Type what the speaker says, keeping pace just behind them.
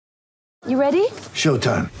You ready?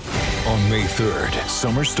 Showtime. On May 3rd,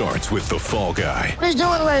 summer starts with The Fall Guy. Let's do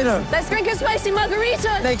it later. Let's drink a spicy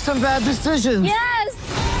margarita. Make some bad decisions. Yes!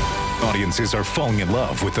 Audiences are falling in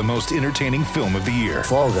love with the most entertaining film of the year.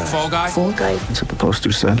 Fall Guy. Fall Guy? Fall Guy. That's what the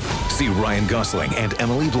poster said. See Ryan Gosling and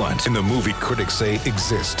Emily Blunt in the movie critics say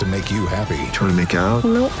exists to make you happy. Trying to make it out?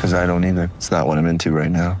 Nope. Because I don't either. It's not what I'm into right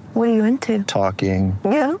now. What are you into? Talking.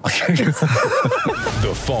 Yeah.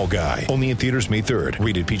 The Fall Guy. Only in theaters May 3rd.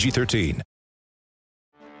 Rated PG-13.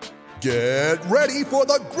 Get ready for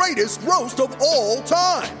the greatest roast of all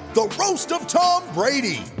time. The Roast of Tom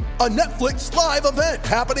Brady. A Netflix live event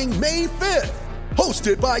happening May 5th.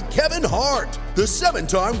 Hosted by Kevin Hart. The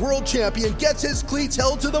 7-time world champion gets his cleats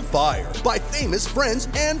held to the fire by famous friends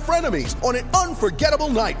and frenemies on an unforgettable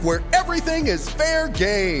night where everything is fair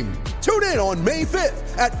game. Tune in on May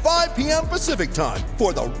 5th at 5 p.m. Pacific time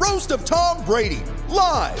for the Roast of Tom Brady.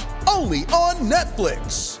 Live only on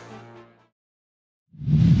Netflix.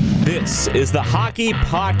 This is the Hockey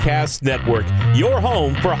Podcast Network, your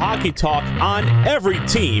home for hockey talk on every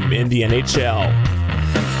team in the NHL.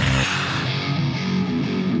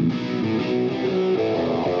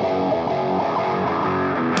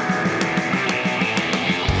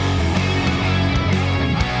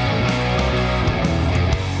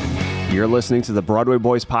 You're listening to the Broadway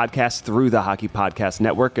Boys podcast through the Hockey Podcast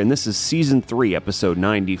Network, and this is Season 3, Episode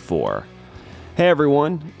 94. Hey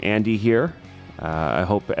everyone, Andy here. I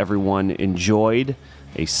hope everyone enjoyed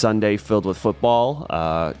a Sunday filled with football.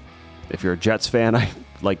 If you're a Jets fan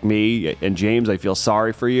like me and James, I feel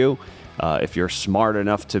sorry for you. If you're smart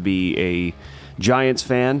enough to be a Giants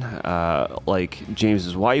fan like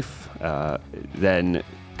James's wife, then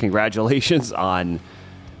congratulations on,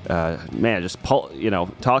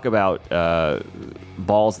 talk about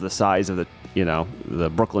balls the size of the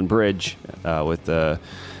Brooklyn Bridge with the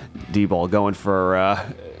D-ball going for...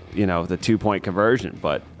 the 2-point conversion,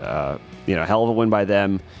 but, hell of a win by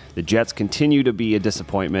them. The Jets continue to be a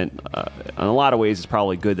disappointment. In a lot of ways, it's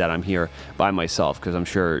probably good that I'm here by myself because I'm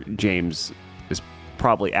sure James is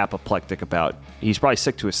probably apoplectic he's probably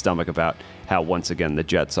sick to his stomach about how, once again, the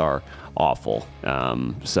Jets are awful.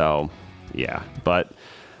 Like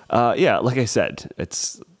I said, the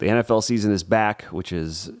NFL season is back, which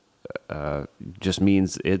is just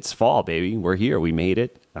means it's fall, baby. We're here. We made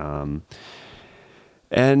it.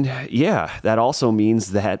 And that also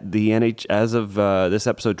means that the as of this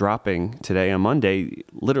episode dropping today on Monday,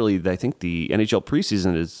 literally, I think the NHL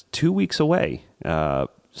preseason is 2 weeks away. And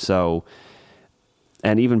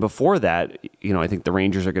even before that, I think the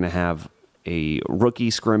Rangers are going to have a rookie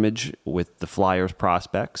scrimmage with the Flyers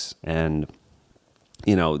prospects, and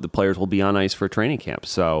the players will be on ice for training camp.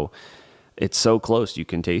 So it's so close, you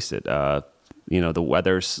can taste it. The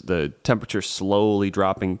temperature's slowly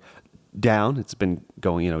dropping down. It's been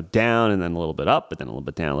going, down and then a little bit up, but then a little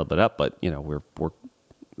bit down, a little bit up. But we're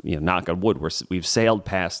knock on wood, we've sailed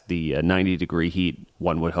past the 90-degree heat.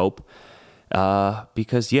 One would hope,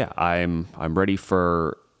 because I'm ready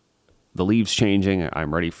for the leaves changing.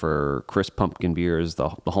 I'm ready for crisp pumpkin beers, the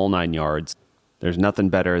whole 9 yards. There's nothing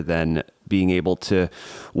better than being able to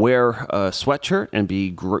wear a sweatshirt and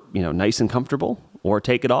be nice and comfortable, or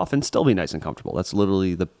take it off and still be nice and comfortable. That's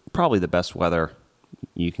literally probably the best weather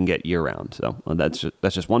you can get year-round. So that's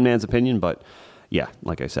just one man's opinion, but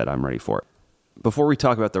like I said, I'm ready for it. Before we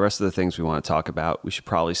talk about the rest of the things we want to talk about, we should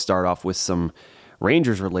probably start off with some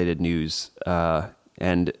Rangers-related news.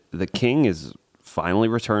 And the King is finally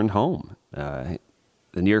returned home. The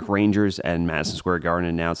New York Rangers and Madison Square Garden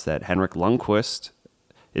announced that Henrik Lundqvist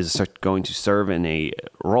is going to serve in a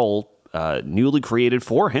role newly created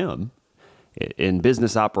for him in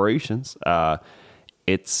business operations.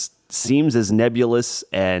 It seems as nebulous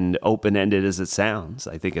and open-ended as it sounds.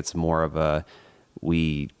 I think it's more of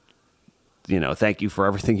thank you for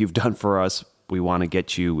everything you've done for us. We want to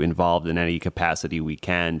get you involved in any capacity we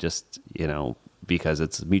can, just, because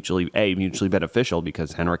it's mutually beneficial,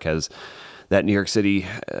 because Henrik has that New York City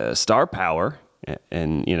star power.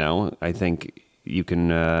 And, I think you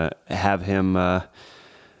can have him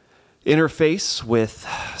interface with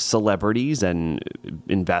celebrities and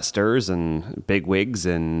investors and bigwigs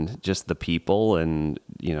and just the people, and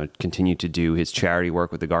continue to do his charity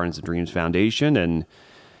work with the Gardens of Dreams Foundation. And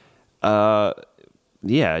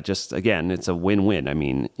just again, it's a win-win. I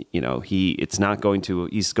mean, he's going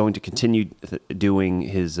to continue doing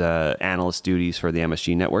his analyst duties for the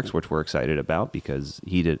MSG networks, which we're excited about because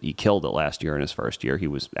he killed it last year in his first year. He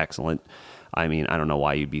was excellent. I mean, I don't know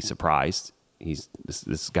why you'd be surprised.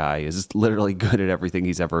 This guy is literally good at everything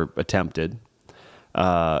he's ever attempted.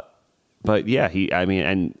 But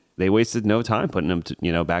and they wasted no time putting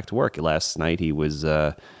him back to work. Last night he was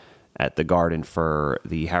at the Garden for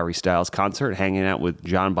the Harry Styles concert, hanging out with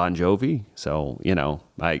John Bon Jovi. So,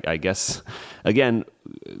 I guess, again,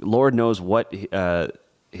 Lord knows what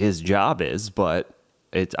his job is, but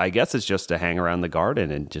I guess it's just to hang around the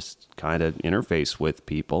Garden and just kind of interface with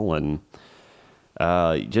people and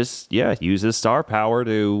use his star power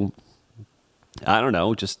to, I don't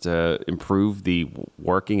know, just improve the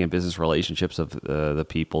working and business relationships of the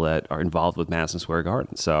people that are involved with Madison Square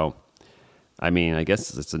Garden. So, I mean, I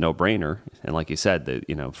guess it's a no-brainer. And like you said,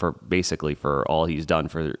 that for all he's done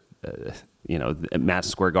for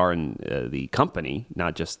Madison Square Garden, the company,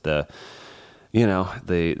 not just the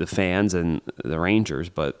fans and the Rangers,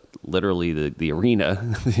 but literally the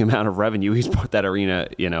arena, the amount of revenue he's brought that arena,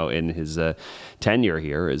 in his tenure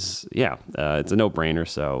here is, it's a no-brainer.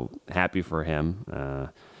 So happy for him. Him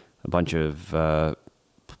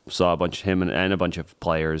and a bunch of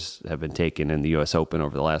players have been taken in the U.S. Open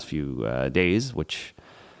over the last few days, which,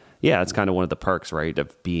 it's kind of one of the perks, right,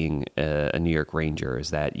 of being a New York Ranger, is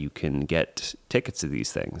that you can get tickets to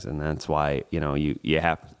these things. And that's why, you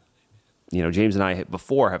have, James and I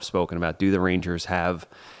before have spoken about, do the Rangers have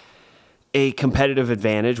a competitive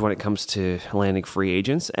advantage when it comes to landing free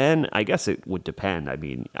agents? And I guess it would depend. I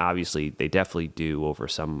mean, obviously they definitely do over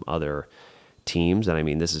some other teams. And I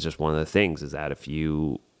mean, this is just one of the things, is that if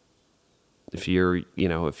you're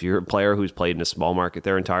a player who's played in a small market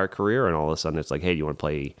their entire career, and all of a sudden it's like, hey, do you want to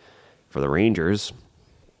play for the Rangers?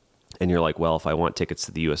 And you're like, well, if I want tickets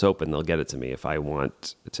to the U.S. Open, they'll get it to me. If I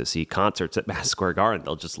want to see concerts at Madison Square Garden,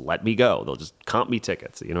 they'll just let me go. They'll just comp me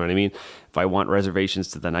tickets. You know what I mean? If I want reservations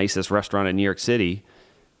to the nicest restaurant in New York City,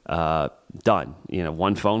 done.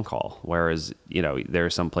 One phone call. Whereas, there are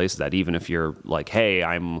some places that even if you're like, hey,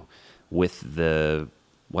 I'm with the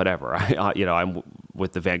whatever, I'm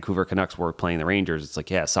with the Vancouver Canucks, we're playing the Rangers, it's like,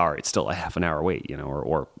 yeah, sorry, it's still a half an hour wait,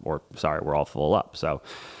 or sorry, we're all full up. So,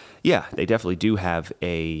 yeah, they definitely do have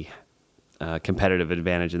a competitive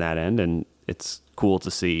advantage in that end, and it's cool to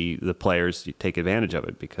see the players take advantage of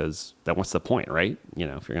it, because what's the point, right? If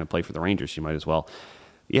you're going to play for the Rangers, you might as well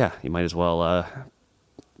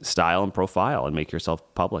style and profile and make yourself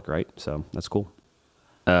public, right? So that's cool.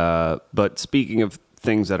 But speaking of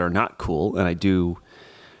things that are not cool, and I do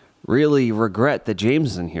really regret that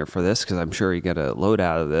James isn't here for this, because I'm sure he got a load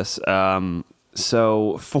out of this.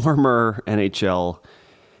 So former NHL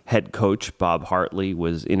head coach Bob Hartley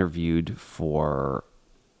was interviewed for,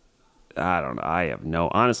 I don't know.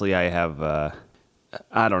 Honestly, I have, a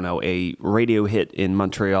radio hit in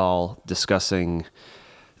Montreal discussing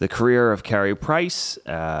the career of Carey Price.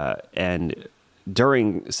 And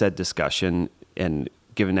during said discussion, and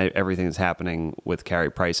given everything that's happening with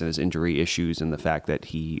Carey Price and his injury issues, and the fact that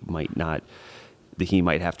he might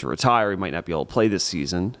have to retire, he might not be able to play this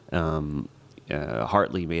season,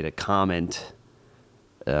 Hartley made a comment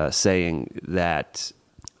saying that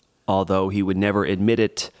although he would never admit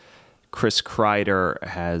it, Chris Kreider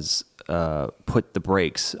has put the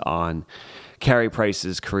brakes on Carey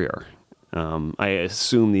Price's career. I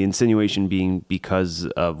assume the insinuation being because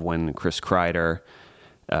of when Chris Kreider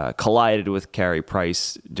collided with Carey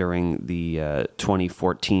Price during the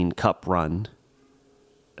 2014 Cup run,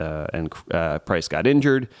 and Price got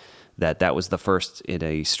injured, that was the first in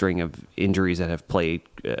a string of injuries that have plagued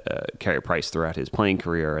Carey Price throughout his playing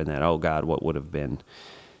career, and that, oh God, what would have been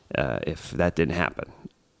if that didn't happen?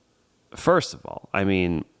 First of all, I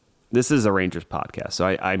mean, this is a Rangers podcast, so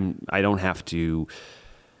I'm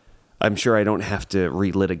sure I don't have to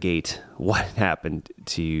relitigate what happened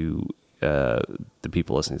to the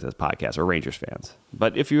people listening to this podcast or Rangers fans.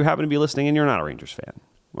 But if you happen to be listening and you're not a Rangers fan,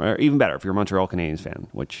 or even better, if you're a Montreal Canadiens fan,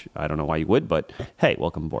 which I don't know why you would, but hey,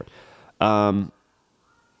 welcome aboard.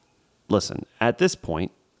 Listen, at this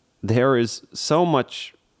point, there is so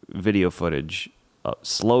much video footage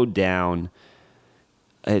slowed down.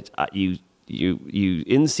 You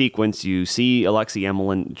in sequence, you see Alexei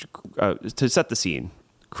Emelin, to set the scene,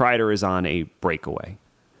 Kreider is on a breakaway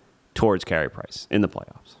towards Carey Price in the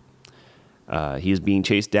playoffs. He is being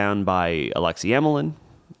chased down by Alexei Emelin,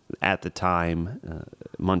 at the time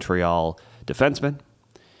Montreal defenseman.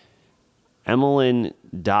 Emelin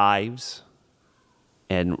dives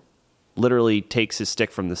and literally takes his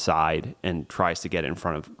stick from the side and tries to get in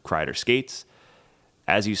front of Kreider's skates.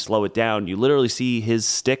 As you slow it down, you literally see his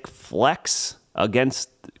stick flex against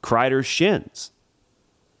Kreider's shins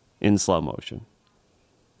in slow motion.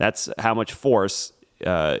 That's how much force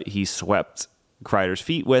he swept Kreider's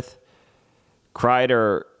feet with.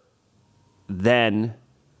 Kreider then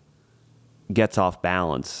gets off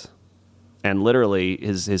balance, and literally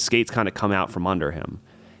his skates kind of come out from under him.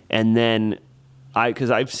 And then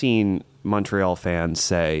because I've seen Montreal fans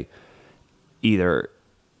say either,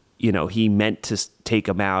 he meant to take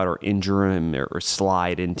him out or injure him or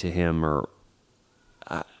slide into him or,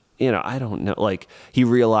 I don't know. Like, he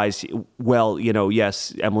realized, well,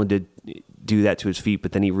 yes, Emlyn did do that to his feet,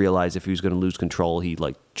 but then he realized if he was going to lose control, he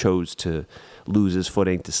chose to lose his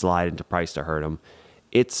footing to slide into Price to hurt him.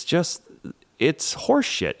 It's horse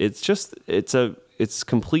shit. It's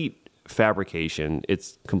complete fabrication.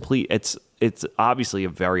 It's obviously a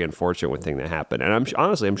very unfortunate thing that happened. And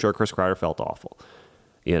I'm sure Chris Kreider felt awful,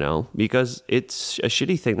 because it's a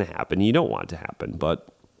shitty thing that happened. You don't want it to happen, but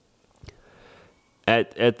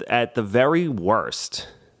at the very worst,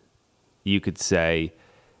 you could say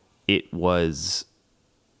it was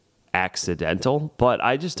accidental, but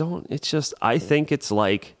I just don't. I think it's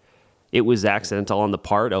like it was accidental on the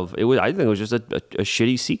part of it. I think it was just a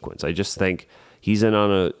shitty sequence. I just think he's in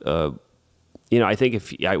on I think if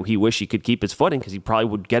he wished he could keep his footing because he probably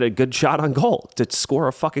would get a good shot on goal to score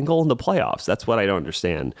a fucking goal in the playoffs. That's what I don't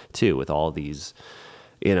understand too. With all these,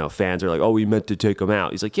 fans are like, "Oh, we meant to take him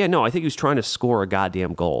out." He's like, "Yeah, no, I think he was trying to score a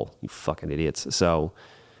goddamn goal. You fucking idiots." So.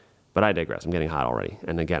 But I digress. I'm getting hot already.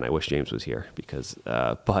 And again, I wish James was here because,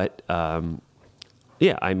 yeah,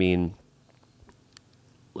 I mean,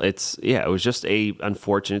 it was just a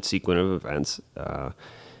unfortunate sequence of events.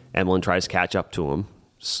 Emlyn tries to catch up to him,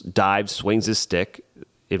 dives, swings his stick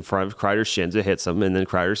in front of Kreider's shins. It hits him, and then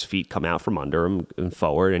Kreider's feet come out from under him and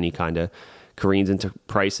forward, and he kind of careens into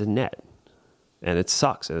Price and net. And it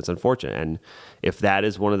sucks, and it's unfortunate. And if that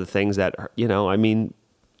is one of the things that,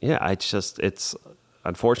 it's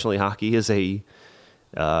unfortunately, hockey is a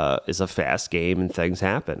fast game, and things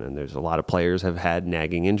happen. And there's a lot of players have had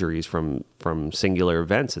nagging injuries from singular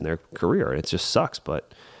events in their career, and it just sucks.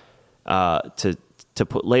 But to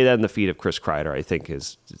lay that in the feet of Chris Kreider, I think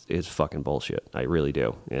is fucking bullshit. I really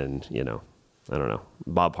do. And I don't know.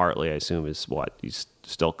 Bob Hartley, I assume, is what he's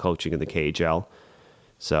still coaching in the KHL.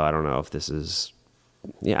 So I don't know if this is.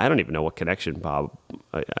 Yeah, I don't even know what connection Bob.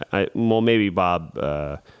 Maybe Bob.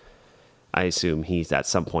 I assume he's at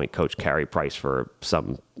some point coached Carey Price for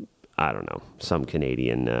some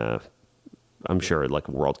Canadian, I'm sure like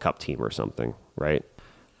a World Cup team or something, right?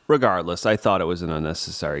 Regardless, I thought it was an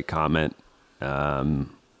unnecessary comment.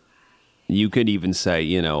 You could even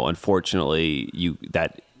say, unfortunately,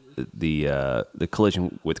 the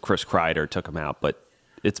collision with Chris Kreider took him out, but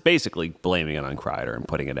it's basically blaming it on Kreider and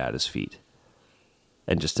putting it at his feet.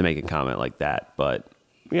 And just to make a comment like that, but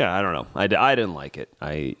yeah, I don't know. I didn't like it.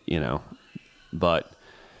 But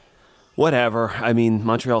whatever. I mean,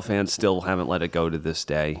 Montreal fans still haven't let it go to this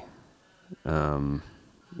day.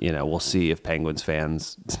 We'll see if Penguins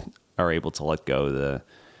fans are able to let go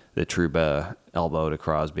the Trouba elbow to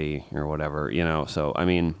Crosby or whatever. So I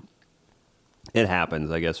mean, it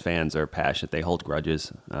happens. I guess fans are passionate. They hold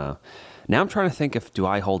grudges. Now I'm trying to think do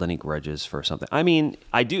I hold any grudges for something. I mean,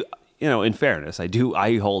 I do. In fairness, I do.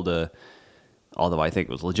 I hold although I think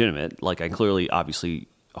it was legitimate. Like I clearly, obviously,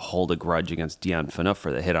 hold a grudge against Dion Phaneuf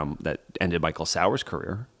for the hit that ended Michael Sauer's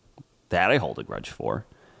career. That I hold a grudge for.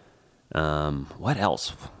 What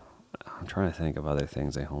else? I'm trying to think of other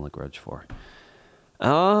things I hold a grudge for.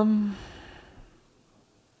 Yeah,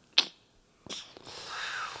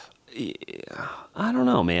 I don't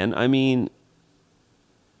know, man. I mean,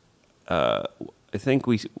 I think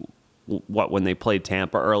when they played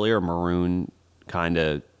Tampa earlier, Maroon kind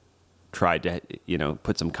of tried to,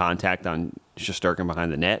 put some contact on Shesterkin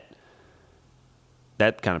behind the net.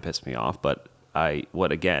 That kind of pissed me off, but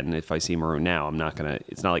again, if I see Maroon now, I'm not going to,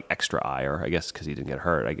 it's not like extra ire, I guess, because he didn't get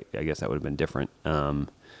hurt. I guess that would have been different.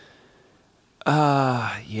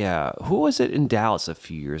 Yeah. Who was it in Dallas a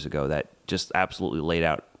few years ago that just absolutely laid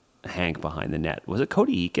out Hank behind the net? Was it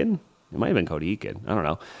Cody Eakin? It might have been Cody Eakin. I don't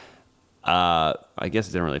know. I guess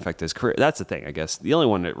it didn't really affect his career. That's the thing, I guess. The only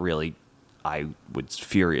one that really I was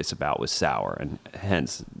furious about was Sauer, and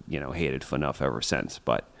hence, hated Phaneuf ever since.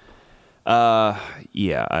 But,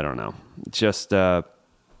 yeah, I don't know. Just, I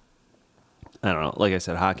don't know. Like I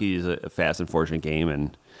said, hockey is a fast and fortunate game,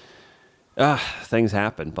 and things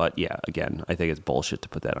happen. But, yeah, again, I think it's bullshit to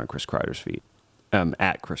put that on Chris Kreider's feet.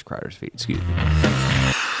 At Chris Kreider's feet, excuse me.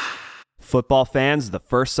 Football fans, the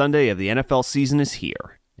first Sunday of the NFL season is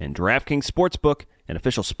here, and DraftKings Sportsbook, an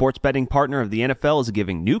official sports betting partner of the NFL, is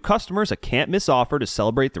giving new customers a can't-miss offer to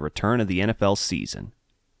celebrate the return of the NFL season.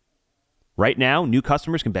 Right now, new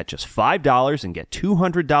customers can bet just $5 and get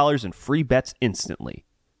 $200 in free bets instantly.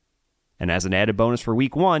 And as an added bonus for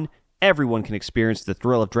Week 1, everyone can experience the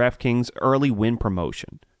thrill of DraftKings' early win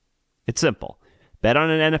promotion. It's simple. Bet on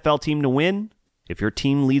an NFL team to win. If your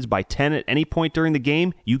team leads by 10 at any point during the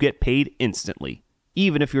game, you get paid instantly,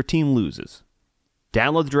 even if your team loses.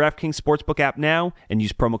 Download the DraftKings Sportsbook app now and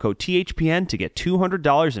use promo code THPN to get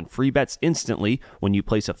 $200 in free bets instantly when you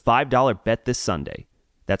place a $5 bet this Sunday.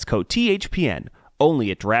 That's code THPN only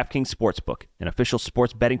at DraftKings Sportsbook, an official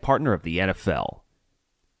sports betting partner of the NFL.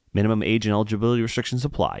 Minimum age and eligibility restrictions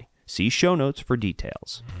apply. See show notes for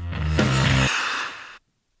details.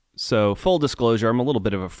 So, full disclosure, I'm a little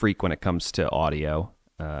bit of a freak when it comes to audio.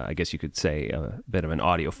 I guess you could say a bit of an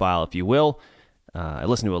audiophile, if you will. I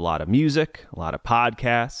listen to a lot of music, a lot of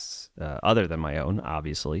podcasts, other than my own,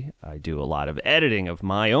 obviously. I do a lot of editing of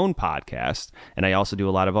my own podcast, and I also do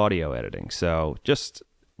a lot of audio editing. So just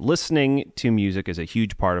listening to music is a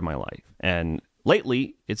huge part of my life. And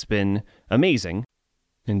lately, it's been amazing.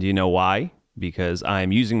 And do you know why? Because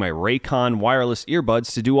I'm using my Raycon wireless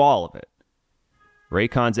earbuds to do all of it.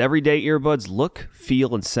 Raycon's everyday earbuds look,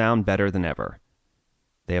 feel, and sound better than ever.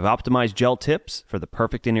 They have optimized gel tips for the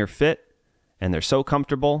perfect in-ear fit, and they're so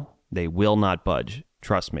comfortable, they will not budge.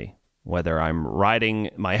 Trust me. Whether I'm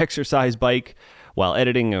riding my exercise bike while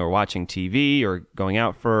editing or watching TV or going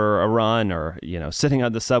out for a run or, sitting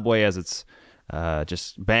on the subway as it's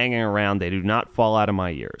just banging around, they do not fall out of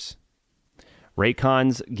my ears.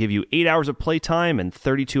 Raycons give you 8 hours of playtime and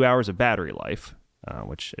 32 hours of battery life,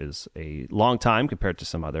 which is a long time compared to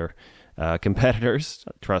some other competitors,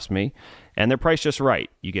 trust me. And they're priced just right.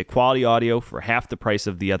 You get quality audio for half the price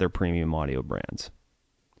of the other premium audio brands.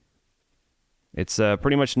 It's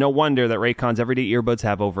pretty much no wonder that Raycon's everyday earbuds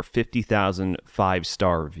have over 50,000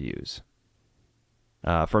 five-star reviews.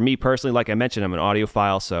 For me personally, like I mentioned, I'm an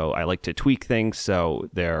audiophile, so I like to tweak things, so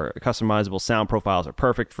their customizable sound profiles are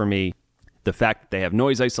perfect for me. The fact that they have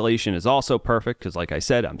noise isolation is also perfect, because like I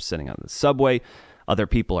said, I'm sitting on the subway. Other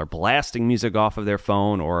people are blasting music off of their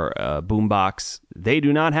phone or a boombox. They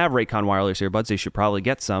do not have Raycon wireless earbuds. They should probably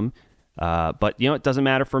get some. But, it doesn't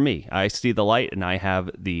matter for me. I see the light, and I have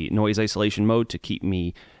the noise isolation mode to keep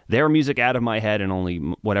their music out of my head and only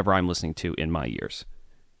whatever I'm listening to in my ears.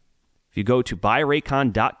 If you go to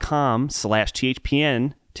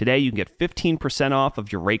buyraycon.com/THPN today, you can get 15% off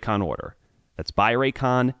of your Raycon order. That's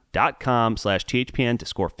buyraycon.com/THPN to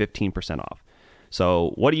score 15% off.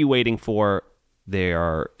 So what are you waiting for? They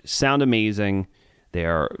sound amazing. They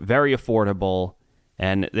are very affordable.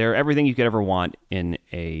 And they're everything you could ever want in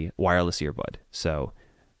a wireless earbud. So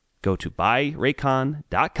go to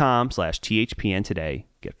buyraycon.com/THPN today.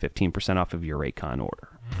 Get 15% off of your Raycon order.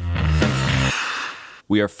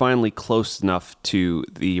 We are finally close enough to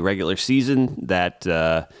the regular season that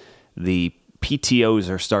the PTOs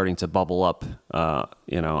are starting to bubble up,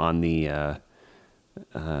 on the,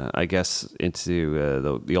 I guess,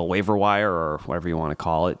 into the old waiver wire or whatever you want to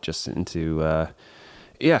call it, just into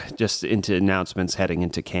announcements heading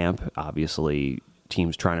into camp. Obviously,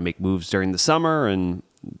 teams trying to make moves during the summer, and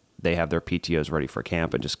they have their PTOs ready for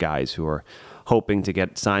camp, and just guys who are hoping to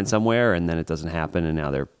get signed somewhere, and then it doesn't happen, and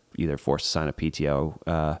now they're either forced to sign a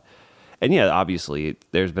PTO. Obviously,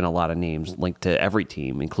 there's been a lot of names linked to every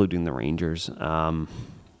team, including the Rangers.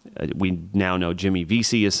 We now know Jimmy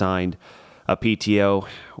Vesey has signed a PTO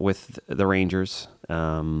with the Rangers,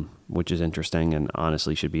 which is interesting and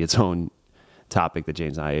honestly should be its own topic that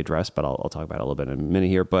James and I addressed, but I'll talk about it a little bit in a minute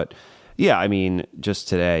here. But yeah, I mean, just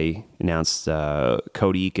today announced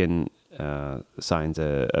Cody Eakin signs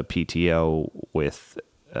a PTO with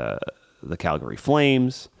the Calgary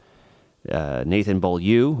Flames. Nathan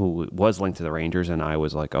Beaulieu, who was linked to the Rangers, and I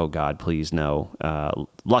was like, oh God, please no.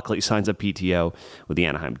 Luckily signs a PTO with the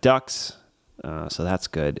Anaheim Ducks, so that's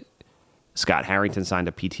good. Scott Harrington signed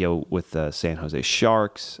a PTO with the San Jose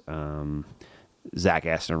Sharks. Zach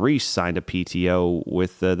Aston Reese signed a PTO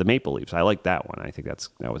with the Maple Leafs. I like that one. I think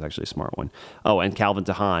that was actually a smart one. Oh, and Calvin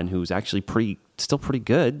DeHaan, who's actually still pretty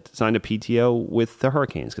good, signed a PTO with the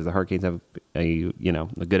Hurricanes, because the Hurricanes have a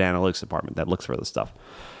good analytics department that looks for this stuff.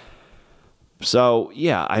 So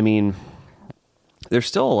yeah, I mean, there's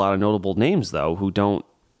still a lot of notable names though who don't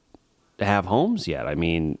have homes yet. I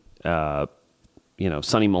mean,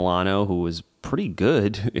 Sonny Milano, who was pretty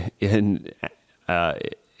good in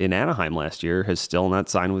Anaheim last year, has still not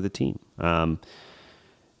signed with the team.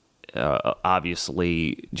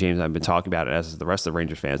 Obviously, James and I have been talking about it, as the rest of the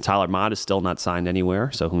Rangers fans. Tyler Mott is still not signed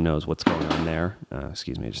anywhere, so who knows what's going on there.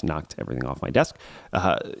 Excuse me, I just knocked everything off my desk.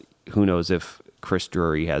 Who knows if Chris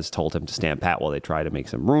Drury has told him to stand pat while they try to make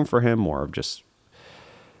some room for him, or just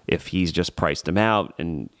if he's just priced him out.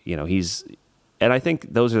 And, and I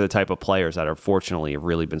think those are the type of players that fortunately have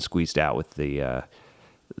really been squeezed out with the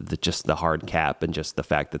hard cap, and just the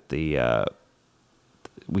fact that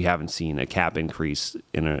we haven't seen a cap increase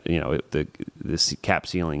in the cap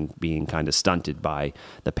ceiling being kind of stunted by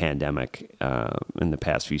the pandemic in the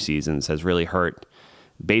past few seasons has really hurt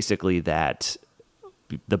basically that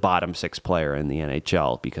the bottom 6 player in the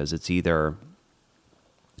NHL, because it's either,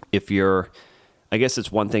 I guess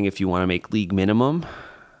it's one thing if you want to make league minimum,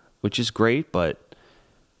 which is great, but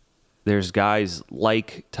there's guys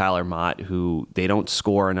like Tyler Mott who they don't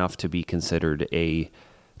score enough to be considered a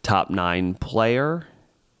top 9 player,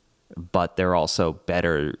 but they're also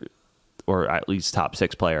better, or at least top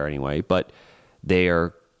 6 player anyway, but they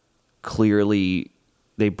are clearly,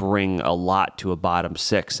 they bring a lot to a bottom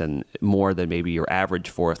 6 and more than maybe your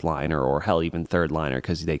average 4th liner or hell, even 3rd liner,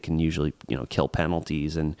 because they can usually, kill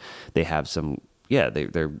penalties, and they have some,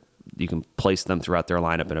 they're you can place them throughout their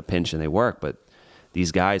lineup in a pinch and they work. But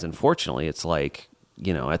these guys, unfortunately, it's like,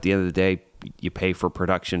 at the end of the day, you pay for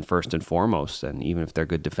production first and foremost, and even if they're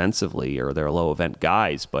good defensively or they're low event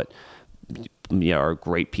guys, but are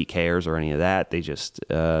great PKers or any of that, they just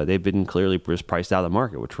they've been clearly just priced out of the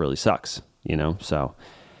market, which really sucks, so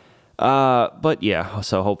but yeah,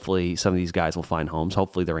 so hopefully some of these guys will find homes.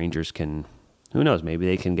 Hopefully the Rangers can, who knows, maybe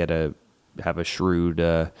they can have a shrewd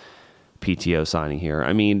PTO signing here.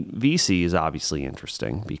 I mean, VC is obviously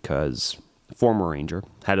interesting because former Ranger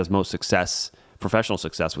had his most professional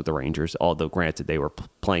success with the Rangers, although granted they were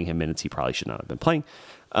playing him minutes he probably should not have been playing.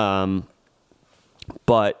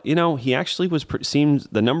 But, he actually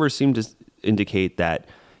the numbers seem to indicate that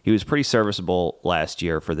he was pretty serviceable last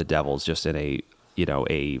year for the Devils, just in a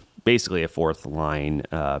basically a 4th line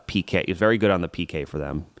PK. He's very good on the PK for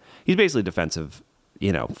them. He's basically defensive,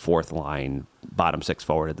 4th line, bottom 6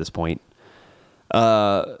 forward at this point,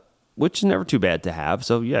 which is never too bad to have.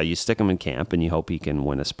 So, yeah, you stick him in camp and you hope he can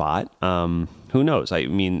win a spot. Who knows? I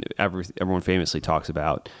mean, everyone famously talks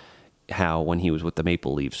about how when he was with the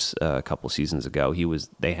Maple Leafs a couple seasons ago,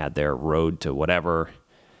 they had their Road to Whatever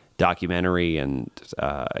documentary, and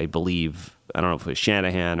I believe, I don't know if it was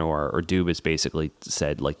Shanahan or Dubas basically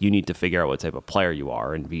said, like, you need to figure out what type of player you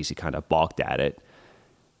are, and VC kind of balked at it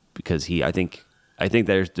because I think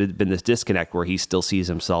there's been this disconnect where he still sees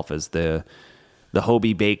himself as the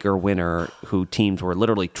Hobey Baker winner who teams were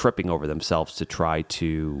literally tripping over themselves to try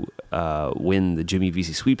to win the Jimmy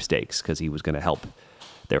VC sweepstakes because he was going to help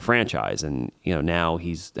their franchise. And, now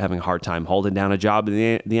he's having a hard time holding down a job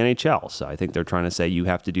in the NHL. So I think they're trying to say you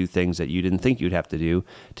have to do things that you didn't think you'd have to do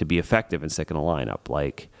to be effective and stick in a lineup,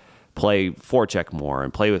 like play forecheck more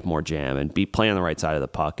and play with more jam and play on the right side of the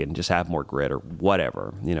puck and just have more grit or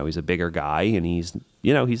whatever. He's a bigger guy and he's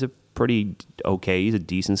a pretty okay. He's a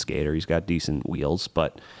decent skater. He's got decent wheels,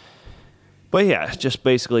 but yeah, just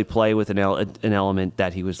basically play with an element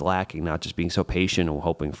that he was lacking, not just being so patient and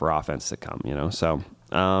hoping for offense to come, So,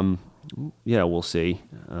 we'll see.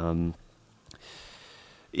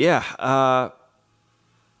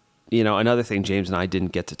 Another thing James and I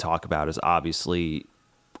didn't get to talk about is obviously,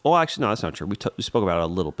 well, actually, no, that's not true. We spoke about it a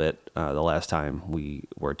little bit the last time we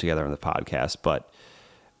were together on the podcast, but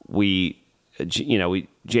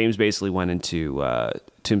James basically went into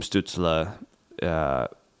Tim Stützle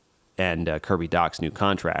and Kirby Dach's new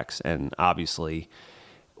contracts, and obviously,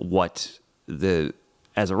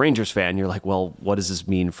 as a Rangers fan, you're like, well, what does this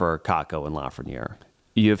mean for Kakko and Lafreniere?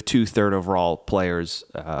 You have 2 third overall players,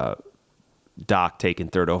 Dach taking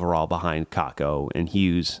 3rd overall behind Kakko and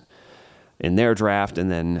Hughes in their draft,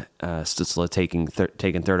 and then Stützle taking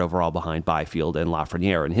 3rd overall behind Byfield and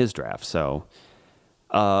Lafreniere in his draft. So,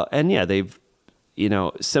 they've,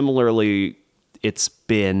 similarly, it's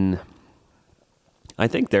been, I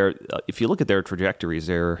think if you look at their trajectories,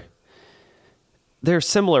 they're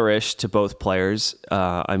similar-ish to both players.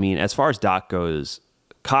 I mean, as far as Dach goes,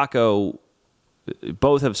 Kakko,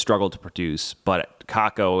 both have struggled to produce, but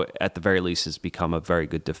Kakko, at the very least, has become a very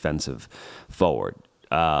good defensive forward.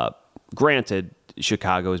 Granted,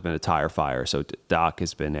 Chicago has been a tire fire, so Dach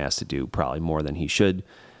has been asked to do probably more than he should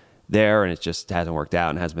there, and it just hasn't worked out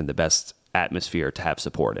and hasn't been the best atmosphere to have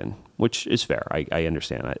support in, which is fair. I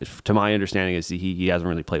understand. To my understanding, is he hasn't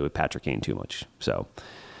really played with Patrick Kane too much. So,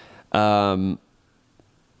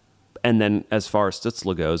 and then as far as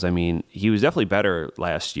Stützle goes, I mean, he was definitely better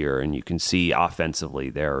last year, and you can see offensively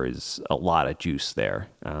there is a lot of juice there.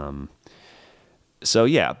 So,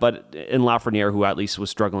 yeah, but in Lafreniere, who at least was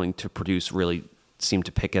struggling to produce, really seemed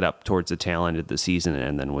to pick it up towards the tail end of the season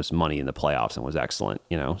and then was money in the playoffs and was excellent,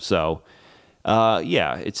 So,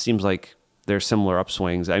 it seems like there's similar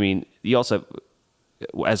upswings. I mean, you also,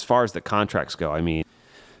 as far as the contracts go, I mean,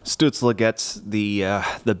 Stützle gets the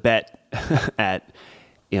bet at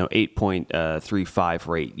 8.35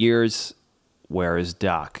 for 8 years, whereas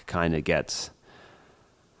Dach kind of gets,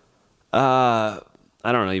 I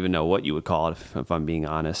don't even know what you would call it if I'm being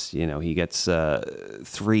honest. He gets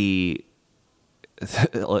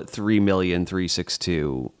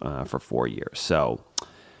 $3,362,000 for 4 years. So,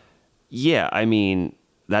 yeah, I mean,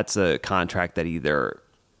 that's a contract that either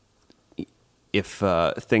if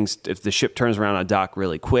the ship turns around on Doc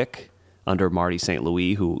really quick under Marty St.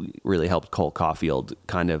 Louis, who really helped Cole Caulfield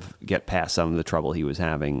kind of get past some of the trouble he was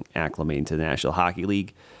having acclimating to the National Hockey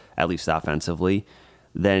League, at least offensively,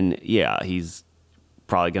 then yeah, he's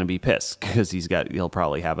probably going to be pissed because he'll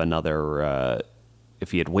probably have another.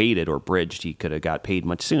 If he had waited or bridged, he could have got paid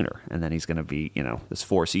much sooner, and then he's going to be this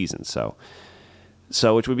 4 seasons,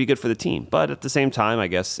 so which would be good for the team. But at the same time, I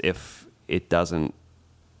guess if it doesn't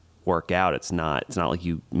work out, it's not like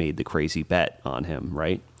you made the crazy bet on him,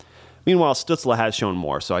 right? Meanwhile, Stützle has shown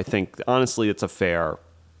more, so I think honestly it's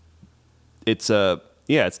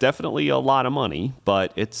definitely a lot of money,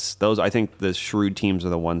 but it's those. I think the shrewd teams are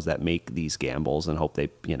the ones that make these gambles and hope they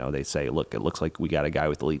say, look, it looks like we got a guy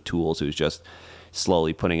with elite tools who's just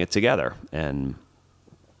slowly putting it together. And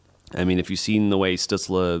I mean, if you've seen the way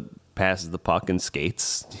Stützle passes the puck and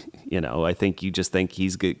skates, I think you just think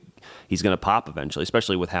he's good. He's going to pop eventually,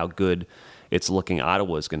 especially with how good it's looking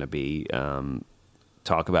Ottawa's going to be.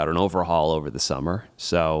 Talk about an overhaul over the summer.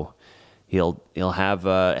 So he'll have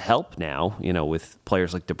help now, with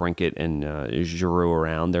players like DeBrincat and Giroux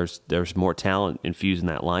around. There's more talent infused in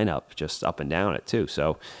that lineup, just up and down it too.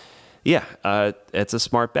 So yeah, it's a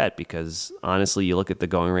smart bet because honestly, you look at the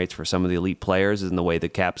going rates for some of the elite players and the way the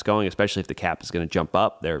cap's going, especially if the cap is going to jump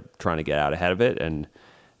up, they're trying to get out ahead of it. And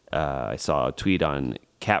I saw a tweet on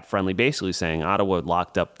Cap Friendly basically saying Ottawa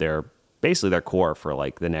locked up their core for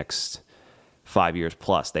like the next 5 years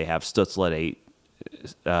plus. They have Stützle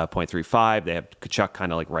at 8.35. They have Tkachuk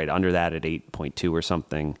kind of like right under that at 8.2 or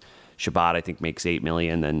something. Shabbat, I think, makes $8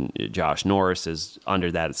 million. Then Josh Norris is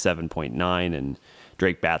under that at 7.9, and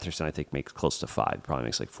Drake Batherson, I think, makes close to 5. Probably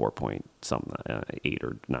makes like 4 point something, 8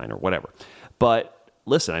 or 9 or whatever. But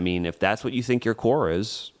listen, I mean, if that's what you think your core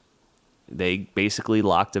is, they basically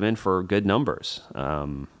locked them in for good numbers.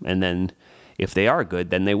 And then if they are good,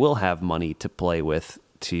 then they will have money to play with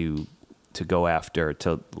to go after,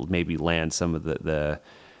 to maybe land some of the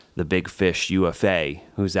big fish UFA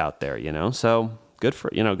who's out there, So good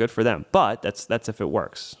for them. But that's if it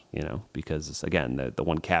works, because again, the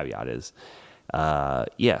one caveat is,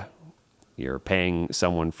 you're paying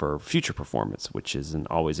someone for future performance, which isn't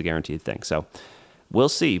always a guaranteed thing. So we'll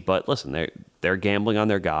see. But listen, they're gambling on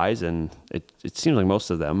their guys, and it seems like most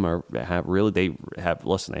of them have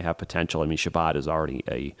potential. I mean, Shabbat is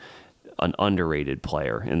already an underrated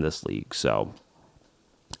player in this league. So,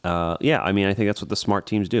 I mean, I think that's what the smart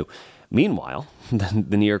teams do. Meanwhile,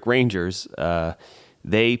 the New York Rangers,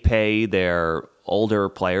 they pay their older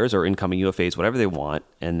players or incoming UFAs whatever they want,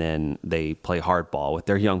 and then they play hardball with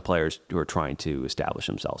their young players who are trying to establish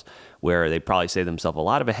themselves, where they probably save themselves a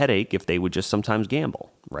lot of a headache if they would just sometimes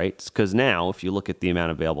gamble, right? Because now, if you look at the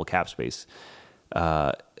amount of available cap space,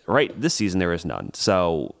 right, this season there is none.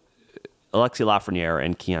 So Alexis Lafreniere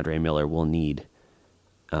and Keandre Miller will need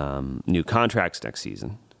new contracts next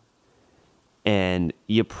season. And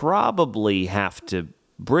you probably have to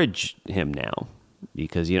bridge him now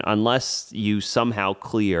because unless you somehow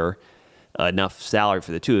clear enough salary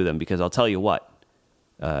for the two of them, because I'll tell you what,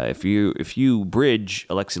 if you bridge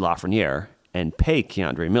Alexis Lafreniere and pay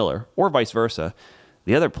Keandre Miller or vice versa,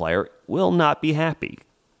 the other player will not be happy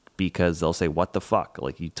because they'll say, what the fuck?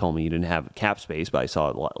 Like, you told me you didn't have cap space, but I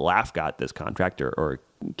saw Laff got this contract or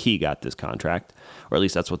Key got this contract, or at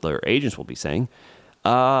least that's what their agents will be saying.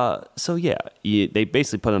 So yeah, they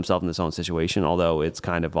basically put themselves in this own situation, although it's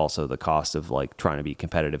kind of also the cost of like trying to be a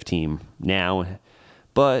competitive team now.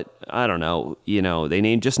 But I don't know,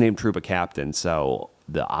 they just named Trouba captain, so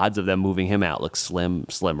the odds of them moving him out look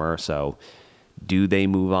slimmer. So do they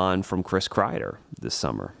move on from Chris Kreider this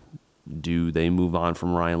summer? Do they move on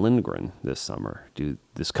from Ryan Lindgren this summer?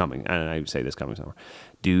 This coming summer?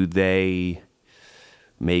 Do they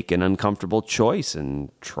make an uncomfortable choice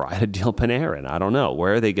and try to deal Panarin? I don't know.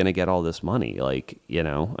 Where are they going to get all this money? Like,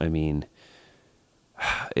 I mean,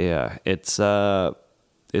 yeah, it's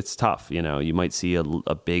tough. You might see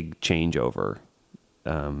a big changeover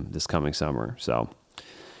this coming summer. So,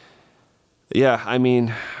 yeah, I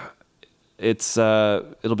mean,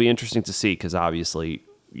 it'll be interesting to see because obviously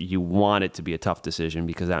you want it to be a tough decision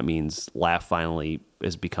because that means Laff finally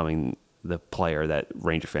is becoming the player that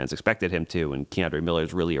Ranger fans expected him to, and Keandre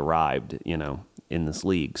Miller's really arrived, in this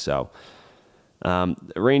league. So the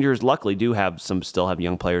Rangers luckily still have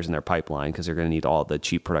young players in their pipeline because they're going to need all the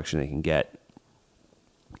cheap production they can get.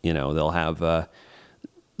 They'll have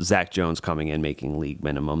Zach Jones coming in making league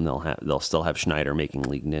minimum. They'll still have Schneider making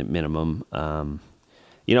league minimum.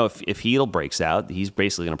 If Heedle breaks out, he's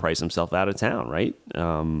basically going to price himself out of town, right?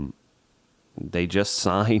 They just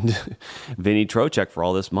signed Vinny Trocheck for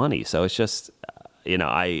all this money. So it's just,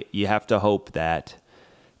 you have to hope that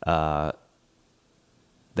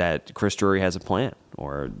that Chris Drury has a plan,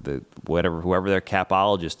 or whoever their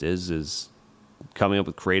capologist is coming up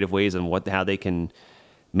with creative ways on how they can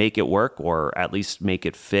make it work, or at least make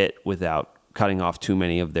it fit without cutting off too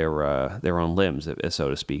many of their own limbs, so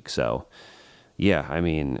to speak. So, yeah, I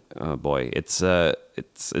mean, oh boy, it's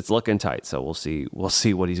looking tight. So we'll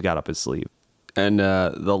see what he's got up his sleeve. And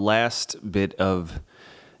the last bit of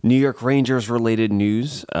New York Rangers related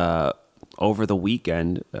news over the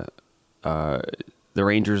weekend, the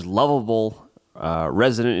Rangers' lovable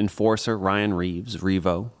resident enforcer Ryan Reeves,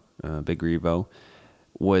 Revo, Big Revo,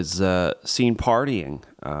 was seen partying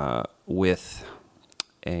with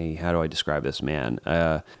a, how do I describe this man?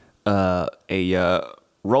 A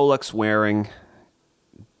Rolex wearing,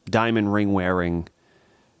 diamond ring wearing,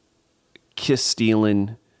 kiss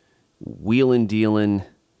stealing, wheeling dealing,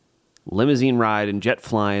 limousine riding, jet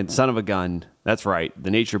flying, son of a gun. That's right.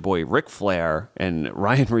 The Nature Boy Ric Flair and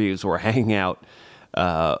Ryan Reeves were hanging out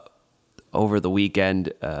over the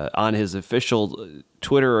weekend. On his official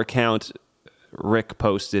Twitter account, Rick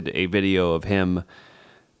posted a video of him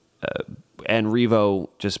and Revo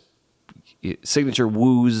just signature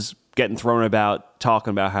woos getting thrown about, talking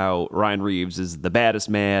about how Ryan Reeves is the baddest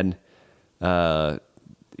man, on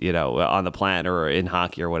the planet or in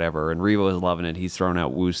hockey or whatever. And Revo is loving it. He's throwing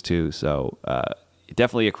out woos too. So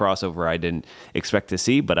definitely a crossover I didn't expect to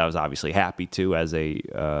see, but I was obviously happy to as a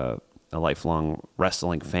lifelong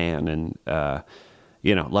wrestling fan and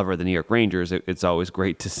lover of the New York Rangers. It's always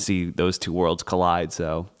great to see those two worlds collide.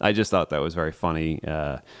 So I just thought that was very funny.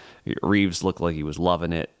 Reeves looked like he was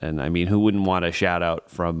loving it. And I mean, who wouldn't want a shout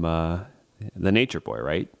out from the Nature Boy,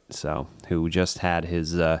 right? So who just had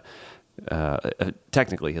his,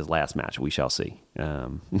 technically his last match. We shall see.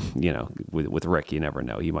 With Rick, you never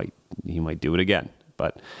know. He might do it again.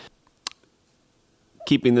 But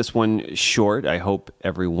keeping this one short, I hope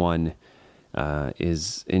everyone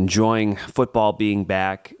is enjoying football being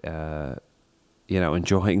back,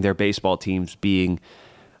 enjoying their baseball teams being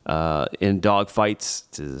in dog fights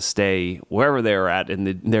to stay wherever they're at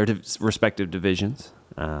in their respective divisions.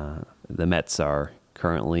 The Mets are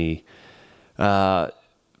currently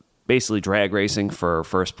basically drag racing for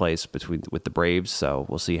first place with the Braves, so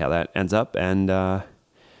we'll see how that ends up. And I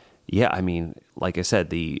mean, like I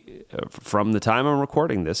said, from the time I'm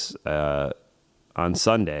recording this on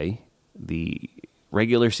Sunday, the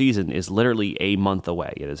regular season is literally a month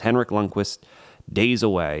away. It is Henrik Lundqvist days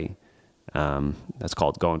away. That's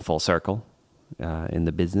called going full circle in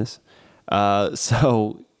the business.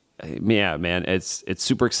 So, yeah, man, it's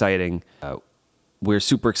super exciting. We're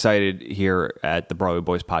super excited here at the Broadway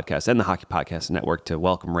Boys Podcast and the Hockey Podcast Network to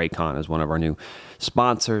welcome Raycon as one of our new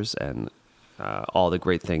sponsors and all the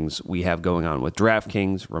great things we have going on with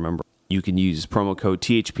DraftKings. Remember, you can use promo code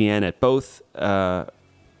THPN at both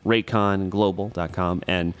RayconGlobal.com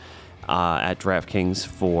and at DraftKings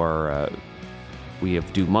for we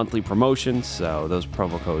do monthly promotions, so those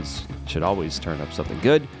promo codes should always turn up something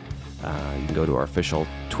good. You can go to our official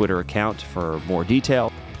Twitter account for more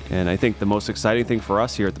detail. And I think the most exciting thing for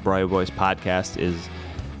us here at the Broadway Boys Podcast is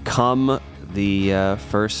come the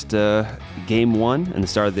first game 1 and the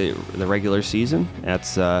start of the regular season.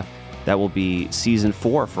 That will be season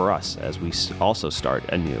 4 for us as we also start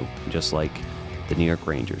anew, just like the New York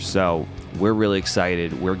Rangers. So we're really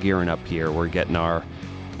excited. We're gearing up here. We're getting our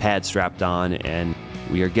pad strapped on, and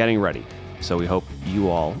we are getting ready. So we hope you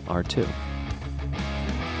all are too.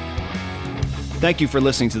 Thank you for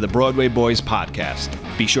listening to the Broadway Boys Podcast.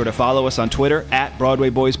 Be sure to follow us on Twitter at Broadway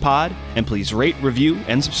Boys Pod, and please rate, review,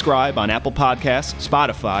 and subscribe on Apple Podcasts,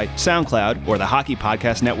 Spotify, SoundCloud, or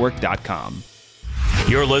thehockeypodcastnetwork.com.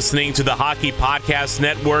 You're listening to the Hockey Podcast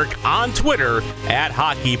Network on Twitter at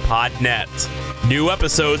HockeyPodNet. New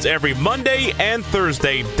episodes every Monday and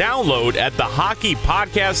Thursday. Download at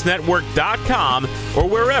thehockeypodcastnetwork.com or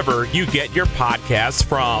wherever you get your podcasts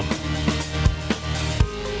from.